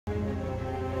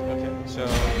So,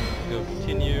 go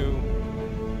continue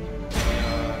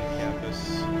campus.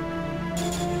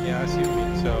 Yeah, I see what you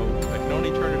mean. So, I can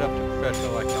only turn it up to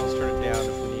professional. I can also turn it down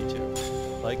if we need to.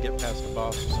 Like, get past the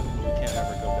boss or something. You can't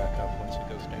ever go back up once it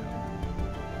goes down.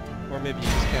 Or maybe you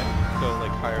just can't go,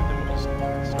 like, higher than what you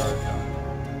started on.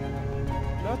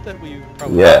 Not that we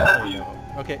probably know.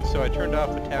 Okay, so I turned off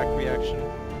attack reaction.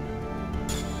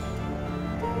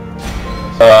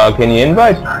 Can you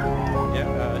invite?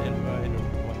 Yeah, invite.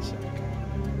 1 sec.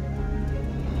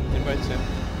 Invite sent.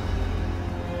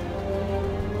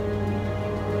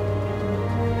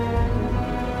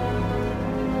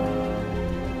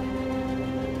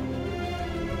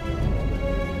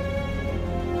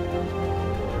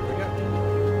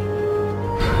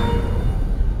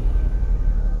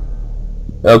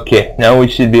 Okay, now we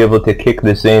should be able to kick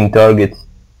the same targets.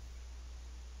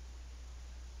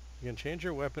 You can change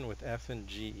your weapon with F and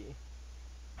G.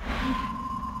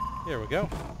 Here we go.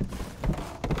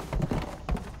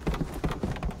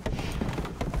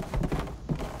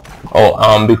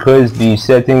 Oh, because the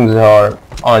settings are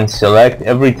on select,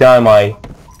 every time I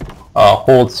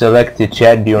hold select to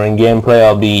chat during gameplay,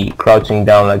 I'll be crouching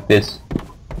down like this.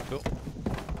 Cool.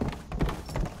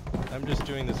 I'm just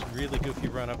doing this really goofy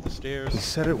run up the stairs. He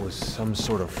said it was some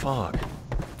sort of fog.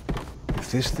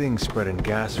 If this thing spread in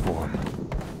gas form,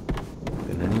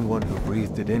 then anyone who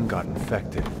breathed it in got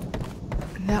infected.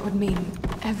 That would mean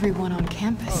everyone on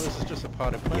campus. Oh, this is just a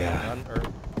potted plant. Yeah.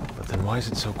 But then why is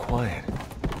it so quiet?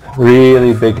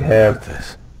 Really big hair.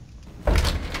 This.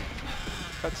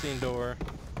 Cutscene door.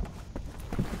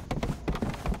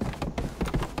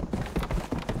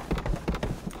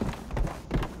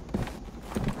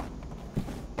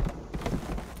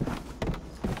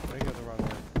 I go the wrong way.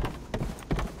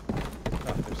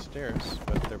 Oh, there's stairs,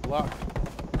 but they're blocked.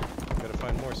 Gotta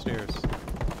find more stairs.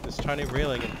 This tiny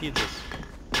railing impedes us.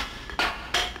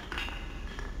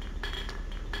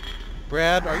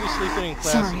 Brad, are you sleeping in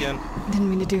class Sorry, again? didn't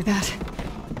mean to do that.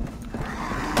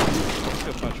 Let's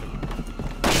go punch him.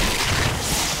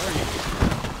 Where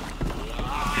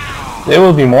are There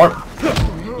will be more.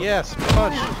 you? Yes,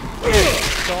 punch!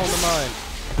 It's all in the mind.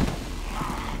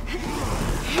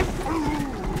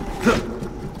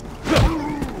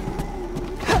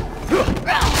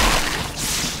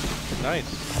 Nice.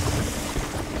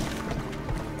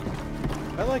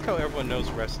 I like how everyone knows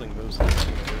wrestling moves in this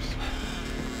universe.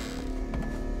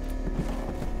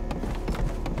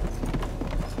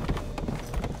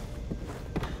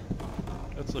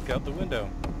 Let's look out the window.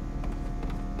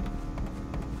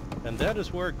 And that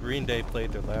is where Green Day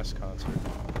played their last concert.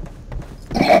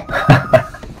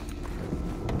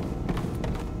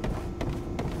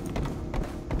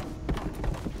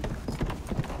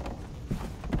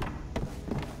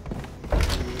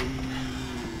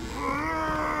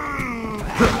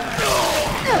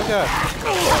 Oh god!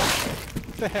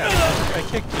 What the heck? I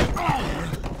kicked you.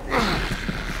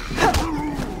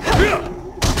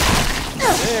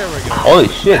 There we go. Holy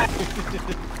shit.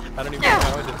 I don't even know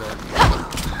how I did that.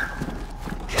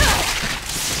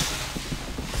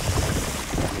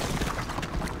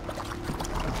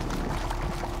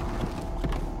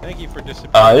 Thank you for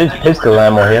disappearing. There's pistol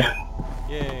ammo here.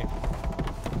 Yay.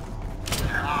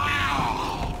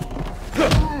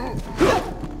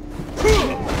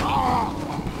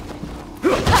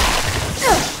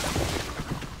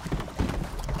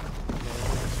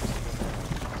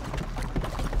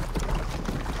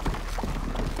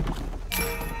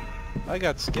 I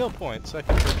got skill points. I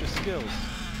can purchase skills.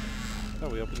 Oh,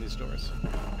 we open these doors.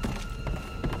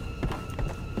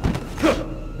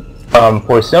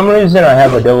 For some reason I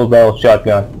have a double barrel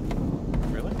shotgun.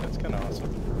 Really? That's kind of awesome.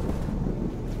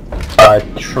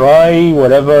 Try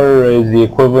whatever is the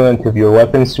equivalent of your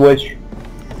weapon switch.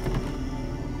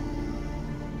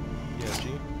 Yeah, G.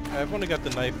 I've only got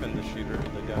the knife and the shooter.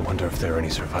 The gun. I wonder if there are any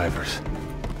survivors.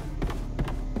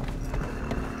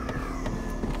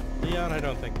 Leon, I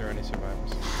don't think there are any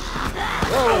survivors.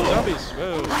 Whoa, zombies!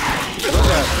 Whoa! Look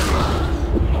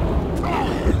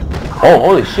Oh,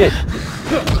 holy shit.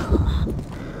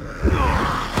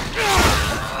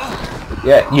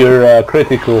 Yeah, you're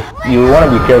critical. You want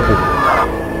to be careful. I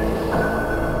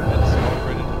just walked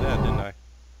right into that, didn't I?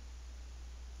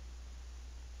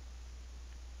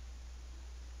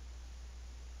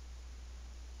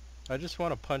 I just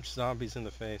want to punch zombies in the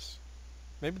face.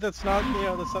 Maybe that's not,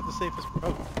 that's not the safest.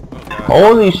 Oh God.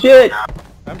 Holy shit!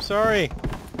 I'm sorry.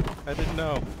 I didn't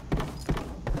know.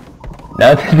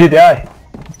 Neither did I.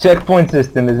 The checkpoint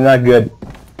system is not good.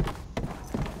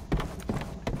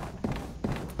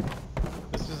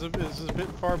 This is a bit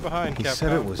far behind, He Capcom.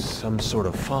 said it was some sort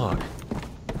of fog.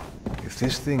 If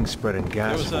this thing's spreading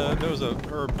gas form, there was a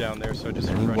herb down there, so I just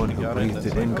anyone rushed and who got it. breathed And it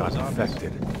it's in like, got oh, zombies.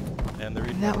 infected. And they're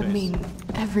eating That our would base. mean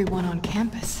everyone on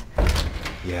campus. At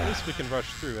Yeah, least we can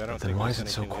rush through. I don't then think why there's is it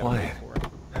so anything we gotta wait quiet?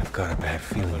 for. I've got a bad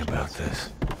feeling about this.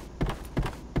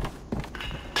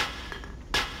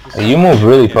 You move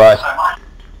really fast.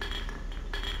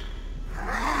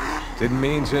 Didn't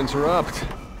mean to interrupt.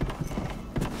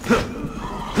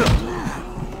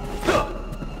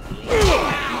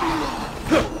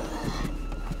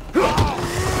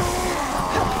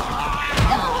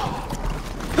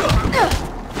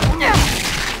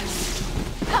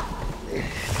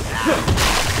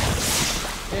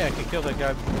 Yeah, I can kill that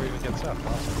guy before he even gets up.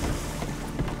 Awesome.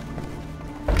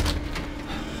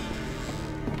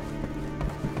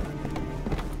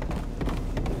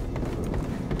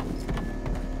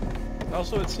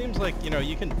 Also, it seems like, you know,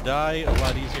 you can die a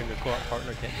lot easier and your co-op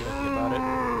partner can't do anything about it.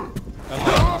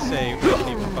 Unlike, say, Resident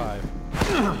Evil 5.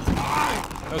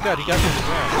 Oh god, he got me to the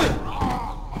ground.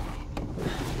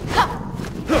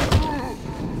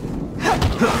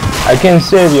 I can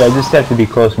save you, I just have to be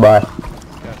close by.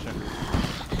 Gotcha.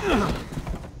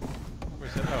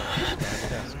 Where's it? Oh, it's behind the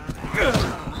desk.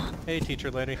 Hey,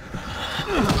 teacher lady.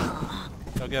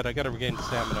 Oh god, I gotta regain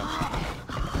stamina. Oh,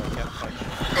 I can't punch.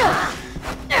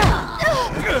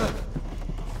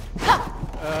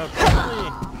 Probably...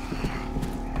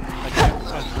 I can't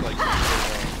punch, like, at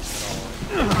all.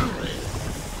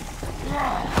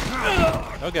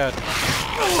 Oh god.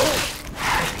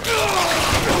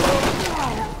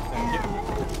 Thank you.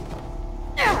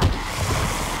 I'm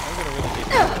gonna really need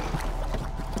that.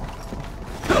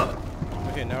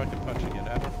 Okay, now I can punch again. I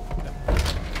don't...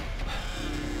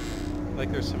 Like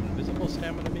there's some invisible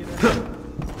stamina meter?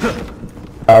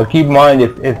 Keep in mind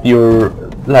if you're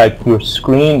like your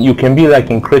screen, you can be like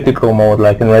in critical mode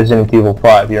like in Resident Evil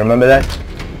 5. You remember that?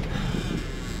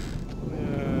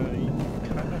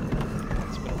 Kind of.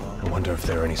 It's been a while. I wonder if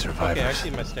there are any survivors. Okay, I see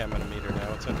my stamina meter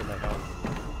now. It's under my health.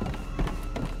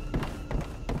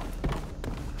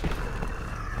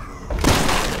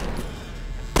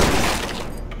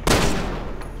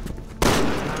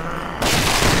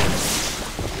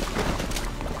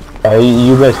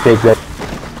 You guys take that.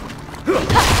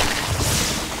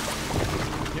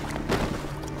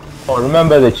 Oh,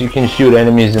 remember that you can shoot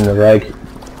enemies in the leg.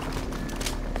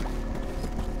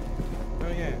 Oh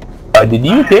yeah. Did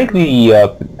you take the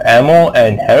ammo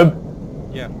and herb?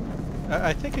 Yeah.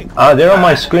 I think it... They're on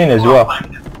my screen as well.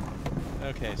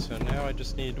 Okay, so now I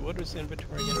just need... What was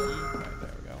inventory again? Right,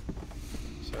 there we go.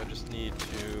 So I just need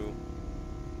to...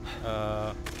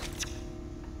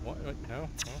 What? No?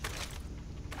 Oh.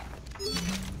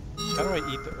 How do I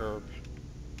eat the herb?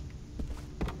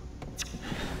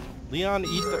 Leon,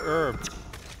 eat the herb.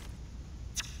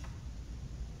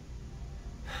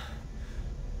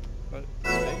 What?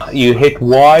 Space? You hit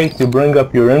Y to bring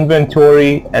up your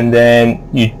inventory, and then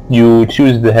you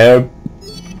choose the herb.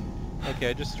 Okay,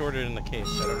 I just stored it in the case.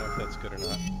 I don't know if that's good or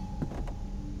not.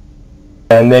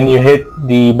 And then you hit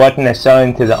the button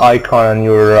assigned to the icon on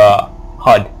your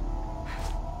HUD.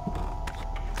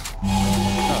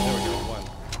 Oh, there we go,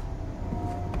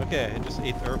 1. Okay, I just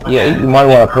ate the herb. Yeah, you might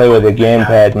want to play with a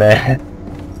gamepad, man.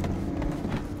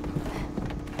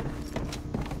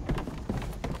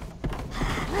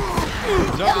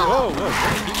 Zombie, whoa, whoa.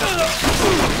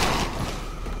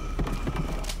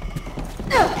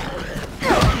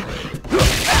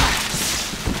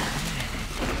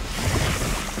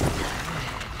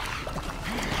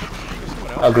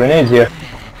 Grenades here.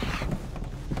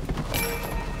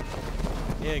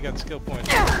 Yeah, you got skill points.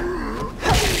 Not really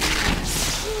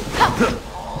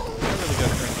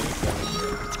good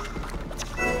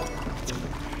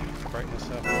for brightness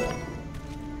up.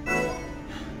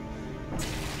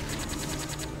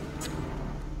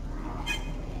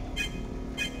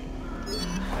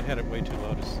 I had it way too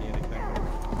low to see anything.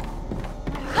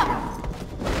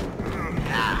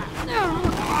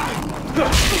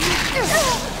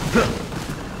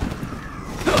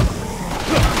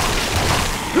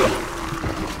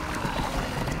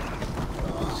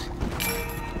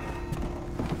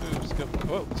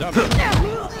 Whoa, zombie!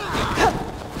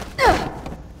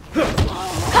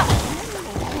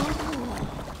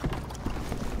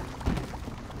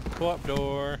 Co-op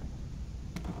door.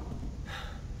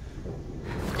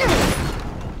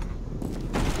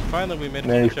 Finally, we made it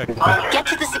to the checkpoint. Get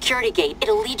to the security gate.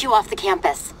 It'll lead you off the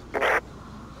campus.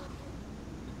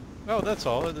 Oh, that's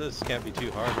all. This can't be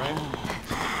too hard, right?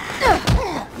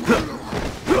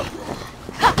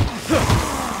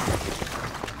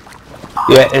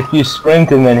 Yeah, if you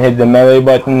sprint and then hit the melee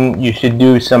button, you should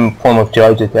do some form of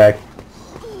charge attack.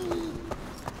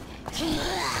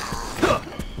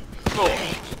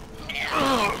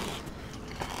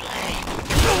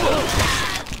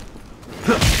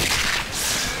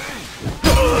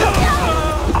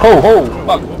 Oh,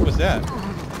 fuck. What was that?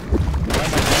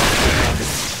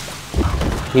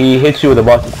 He hits you with a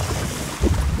bottle. A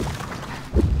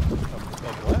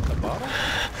what? A bottle?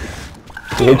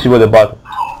 He hits you with a bottle.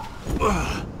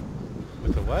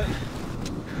 With a what?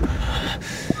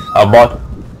 A bottle.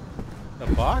 A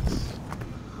box?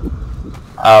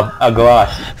 A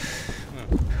glass.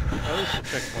 At least a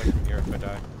checkpoint from here if I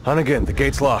die. Hunnigan, the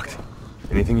gate's locked.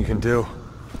 Anything you can do?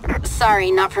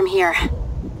 Sorry, not from here.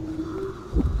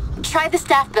 Try the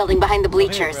staff building behind the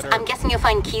bleachers. better. I'm guessing you'll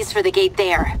find keys for the gate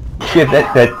there. Shit,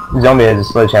 that zombie has a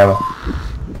sledgehammer.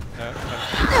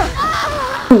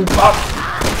 Fuck.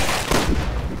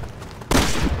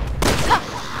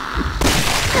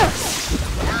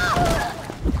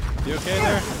 You okay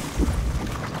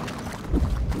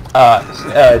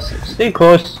there? Stay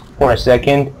close for a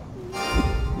second.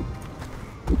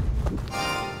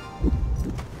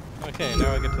 Okay,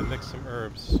 now I get to mix some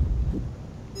herbs.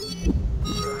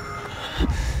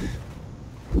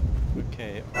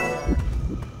 Okay.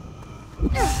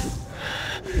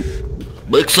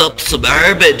 Mix up some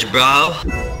herbage, bro.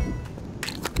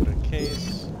 Put a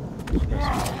case.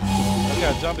 I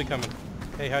got a zombie coming.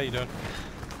 Hey, how you doing?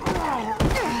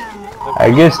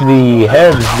 I guess the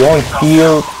herbs don't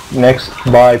heal next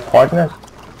by partners.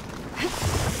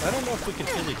 I don't know if we can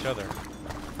kill each other.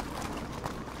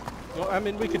 Well, I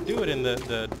mean, we could do it in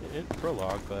the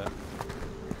prologue, but...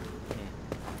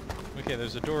 Okay,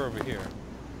 there's a door over here.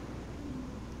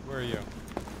 Where are you?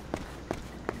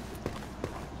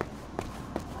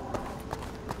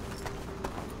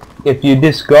 If you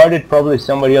discard it, probably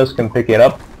somebody else can pick it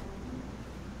up.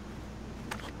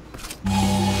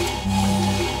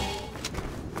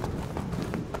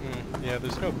 Yeah,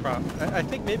 there's no problem. I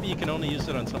think maybe you can only use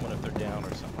it on someone if they're down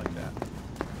or something like that.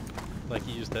 Like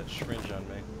you used that syringe on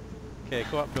me. Okay,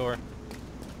 co-op door.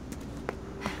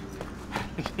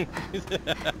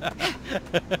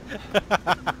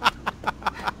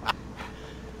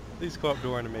 These co-op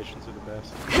door animations are the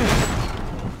best.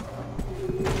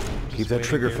 Keep that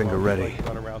trigger finger ready.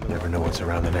 Never know what's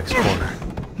around the next corner.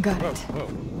 Got Whoa, it. whoa.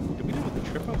 Did we do with the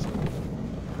trip on something?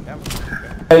 Yeah,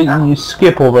 Hey, you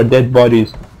skip over dead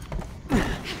bodies. okay.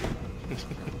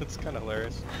 That's kind of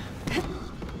hilarious.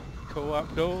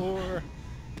 Co-op door.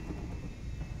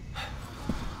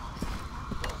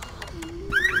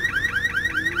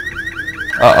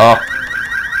 Uh-oh.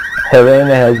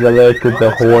 Helena has alerted the It's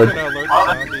not horde. gonna alert the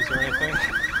zombies or anything.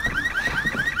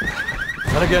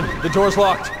 Hunnigan, the door's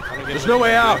locked. There's no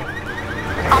way out.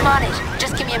 I'm on it.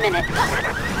 Just give me a minute.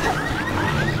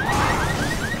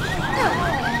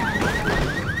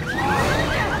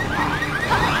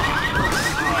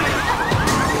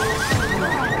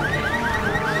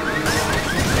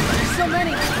 So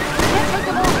many. Can't take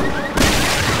them all.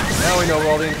 Now we know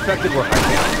where all the infected were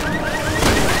hiding out.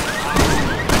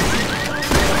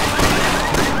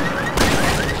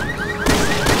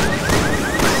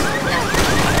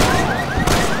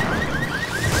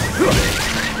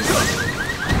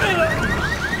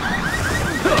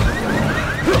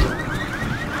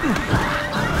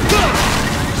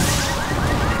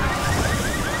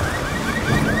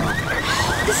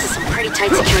 This is some pretty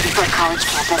tight security for a college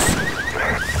campus.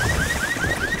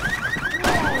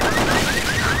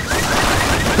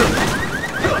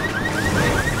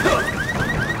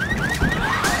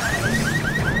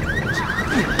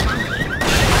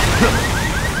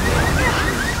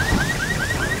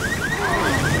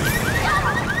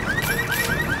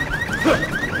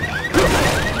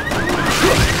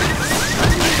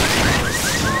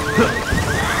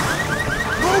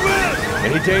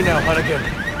 Any day now, Hunnigan.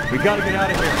 We gotta get out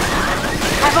of here.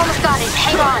 I've almost got it.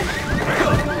 Hang on.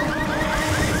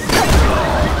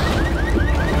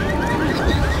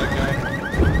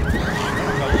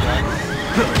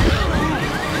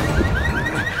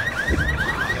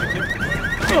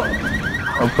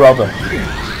 No problem.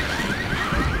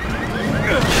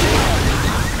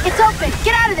 It's open.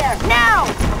 Get out of there now.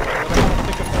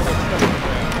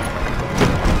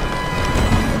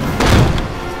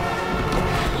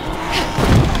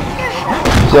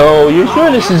 So, you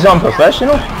sure this is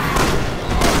unprofessional?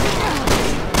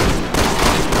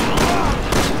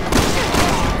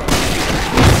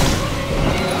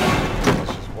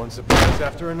 It's just one surprise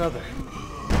after another.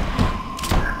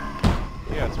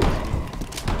 Yeah, it's supposed to be.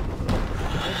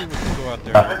 Maybe we can go out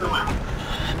there.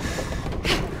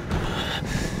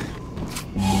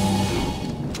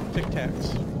 Tic Tacs.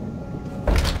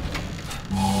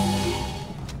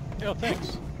 Oh,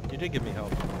 thanks. You did give me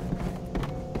help.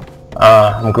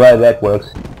 I'm glad that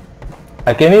works.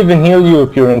 I can even heal you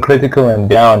if you're in critical and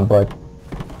down, but...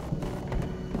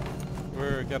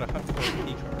 We're got a hunt for a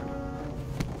key card.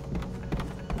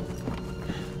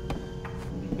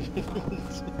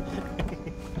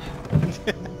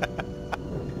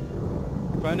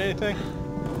 Find anything?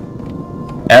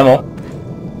 Ammo.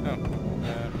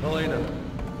 Oh. Elena.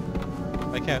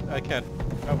 I can't.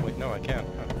 Oh wait, no I can't.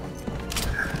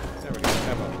 There we go,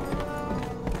 ammo.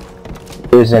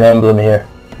 There's an emblem here.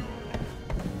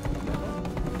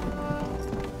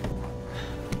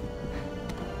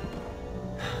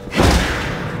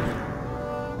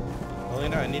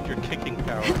 Elena, I need your kicking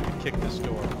power to kick this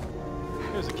door.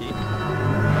 Here's a key.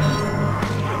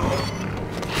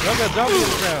 Oh, that zombie in the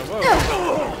ground! Whoa!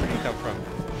 Where'd he come from?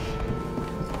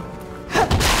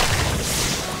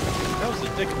 That was a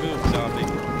dick move, zombie.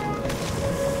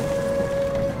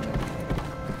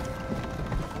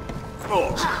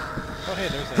 Oh, hey,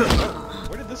 there's a... Oh,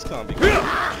 where did this zombie go?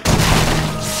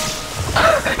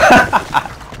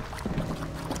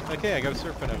 Okay, I got a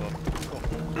surfing emblem. Cool.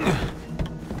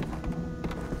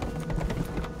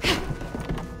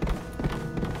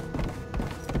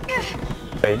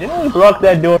 Wait, didn't we block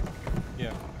that door?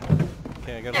 Yeah.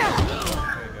 Okay, I got a door.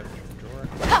 Okay, I got a drawer.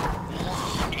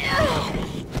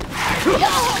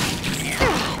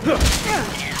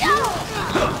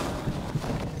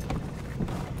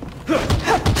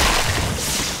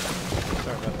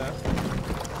 Sorry about that.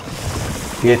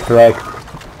 Get wrecked.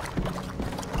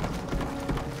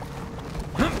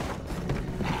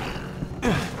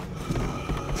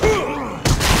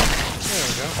 There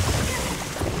we go.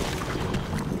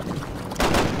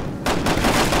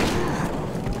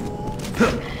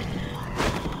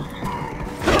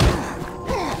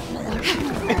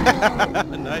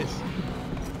 Nice.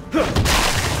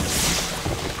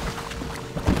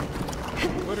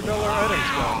 Where did all our items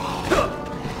go?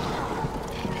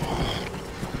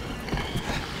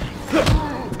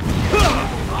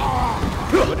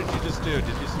 What did you just do?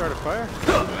 Did you start a fire?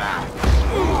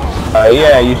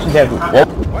 Yeah, you should have. Whoa.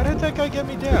 Why did that guy get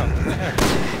me down? What the heck?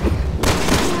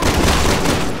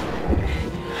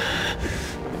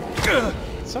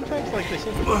 Sometimes, like, they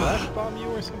seem to flash bomb you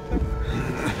or something.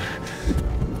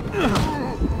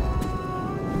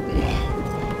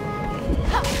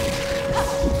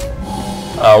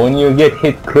 When you get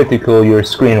hit critical, your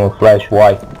screen will flash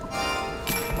white.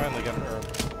 Finally got an herb.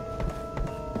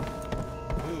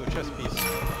 Ooh, a chest piece.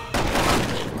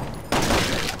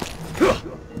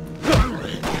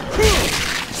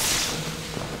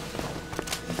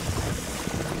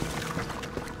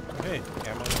 Hey,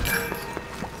 ammo.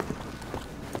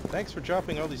 Thanks for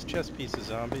dropping all these chest pieces,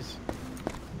 zombies.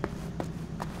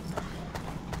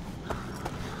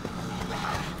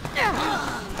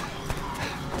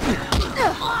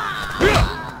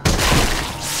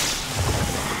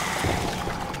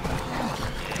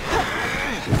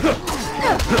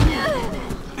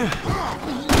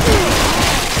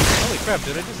 Holy crap,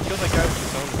 did I just kill that guy with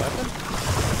his own weapon?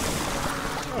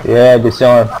 Yeah,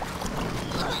 disarm. I'm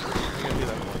gonna do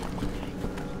that for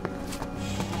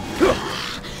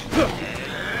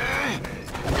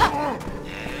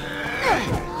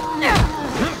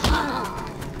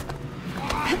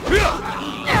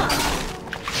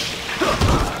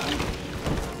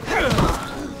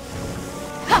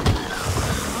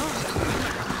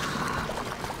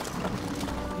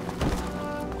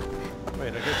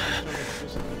Wait, I guess we still need to do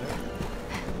something there.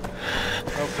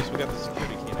 Oh, because we got the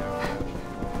security key now.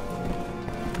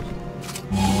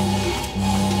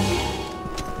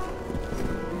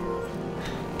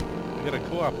 We gotta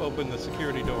co-op open the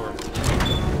security door.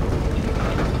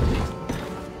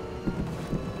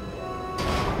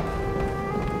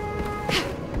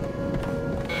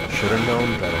 Should have known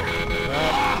better.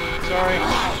 Sorry.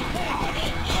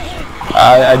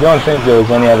 I don't think there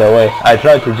was any other way. I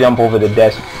tried to jump over the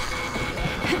desk.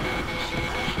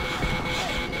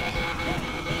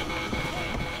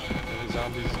 Any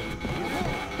zombies in here?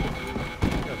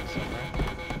 Gotta be some, right?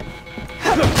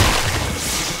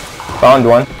 Found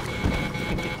one.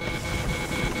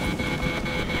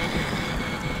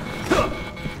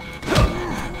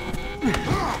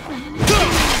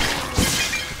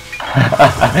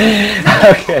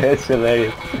 Okay, that's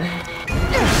hilarious.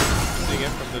 Seeing it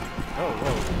from the... Oh,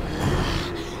 whoa.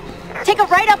 Take a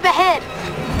right up ahead.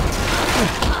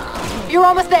 You're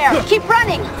almost there. Keep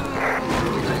running.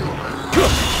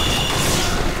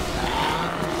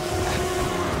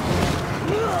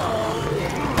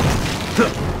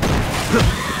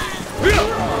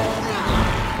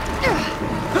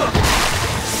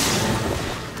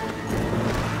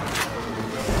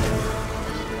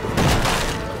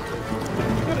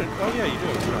 Oh yeah, you do.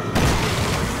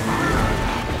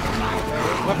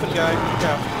 Weapon guy, look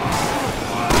out.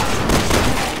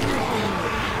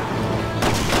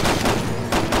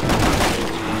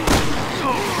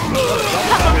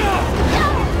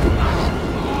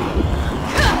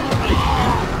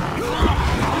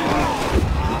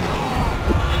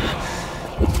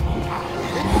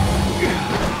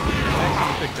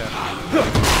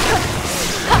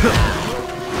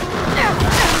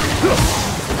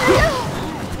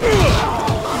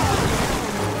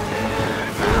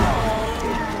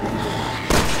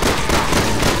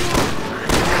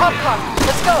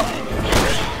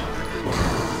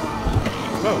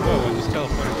 whoa, I just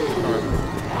teleported to the car.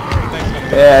 Thanks,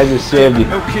 honey. Yeah, I just saved you.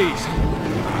 No keys.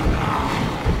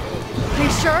 Are you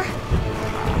sure?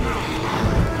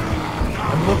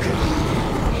 I'm looking.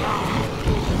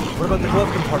 What about the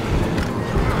glove compartment?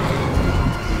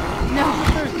 No,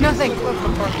 nothing.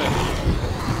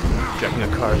 Checking a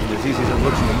car isn't as easy as it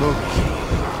looks in the movies.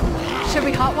 Should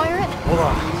we hotwire it? Hold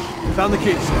on. Found the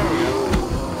keys. There we go.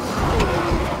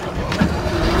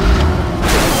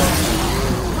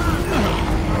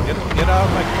 Get out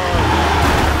of my car.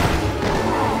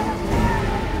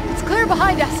 It's clear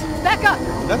behind us. Back up.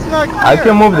 That's not clear. I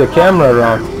can move the camera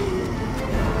around.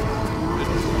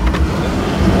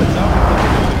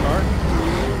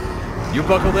 You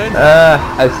buckled in?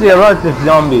 I see a lot of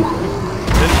zombies.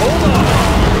 Then hold on.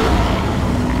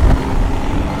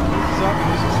 Zombie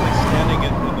was just like standing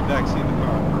in the backseat of the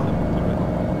car.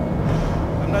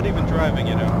 I'm not even driving,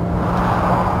 you know.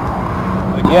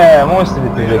 Like, Yeah, most of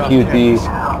it is a QT.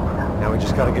 Now we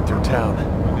just gotta get through town.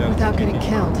 Without getting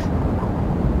killed.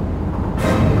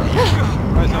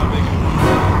 Hi, zombie.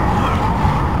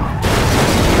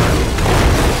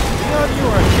 Leon, you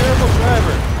are a terrible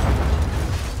driver.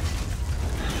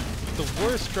 The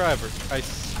worst driver, I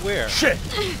swear. Shit!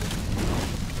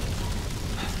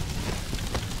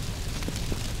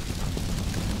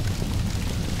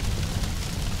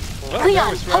 Well, now Leon,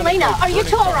 we're surrounded Helena, by are you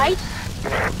burning two cars. alright?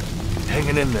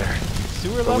 Hanging in there.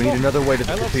 Sewer But level? we need another way to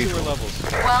the I love cathedral. sewer levels.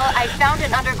 Well, I found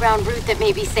an underground route that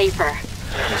may be safer.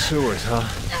 The sewers, huh?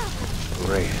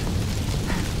 Great.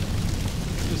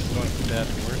 This is going from bad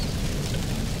to worse.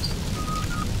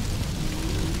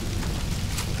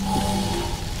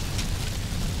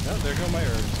 Oh, there go my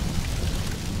herbs.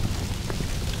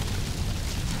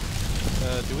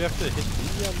 Do we have to hit B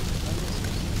on this?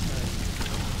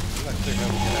 I'm not clear how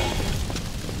we get out of here.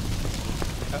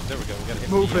 Oh, there we go. We gotta hit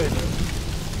Move B. in.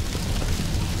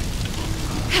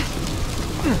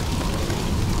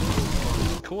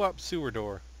 Co-op sewer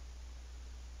door.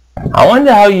 I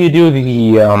wonder how you do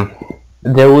the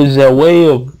there was a way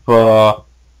of there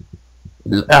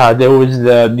was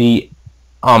the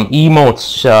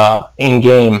emotes in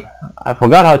game. I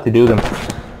forgot how to do them.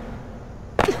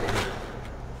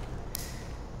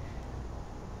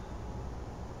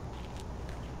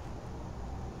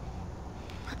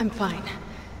 I'm fine.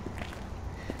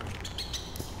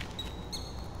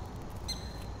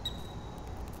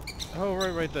 Oh,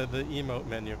 right, the emote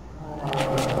menu. The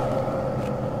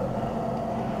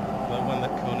one that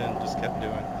Conan just kept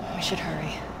doing. We should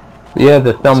hurry. Yeah,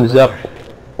 the thumbs up.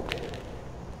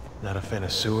 Not a fan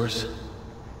of sewers?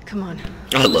 Come on.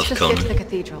 I love Let's just get to Conan. the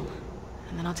cathedral,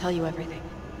 and then I'll tell you everything.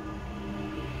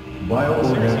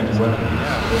 Bioorganic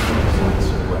weapons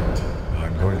select.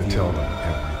 I'm going to tell them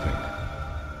everything.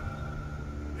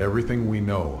 Everything we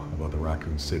know about the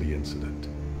Raccoon City incident.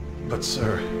 But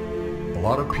sir, A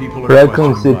lot of people are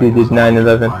Raccoon questioning City did why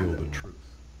 9/11. reveal the truth.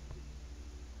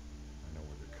 I know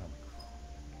where they're coming from.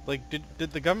 Like, did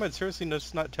the government seriously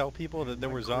just not tell people that there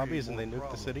were zombies and they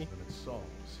nuked the city? Than it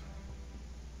solves.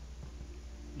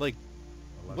 Like, A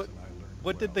what lesson I learned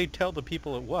what did well. they tell the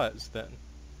people it was then?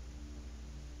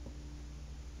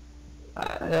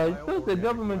 I thought the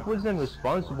government wasn't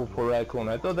responsible for Raccoon.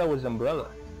 I thought that was Umbrella.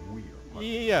 We are part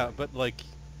Yeah, but like,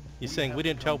 he's saying we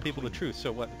didn't tell people the truth, so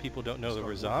what, the people don't know there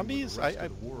were zombies? I'm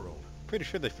I'm pretty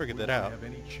sure they figured that out. have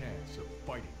any chance of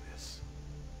fighting this.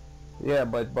 Yeah,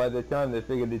 but by the time they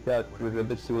figured it out, it was a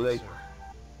bit too late.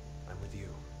 I'm with you.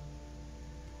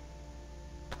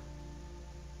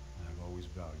 I've always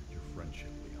valued your friendship,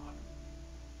 Leon.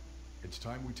 It's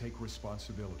time we take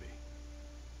responsibility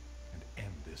and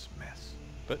end this mess.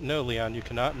 But no, Leon, you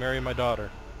cannot marry my daughter.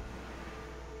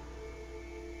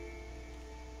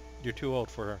 You're too old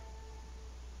for her.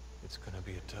 It's gonna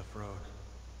be a tough road.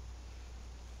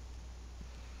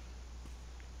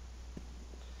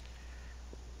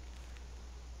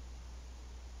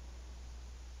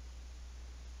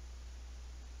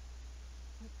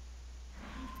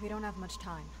 We don't have much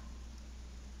time.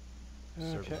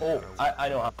 Okay. Oh, I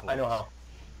know how.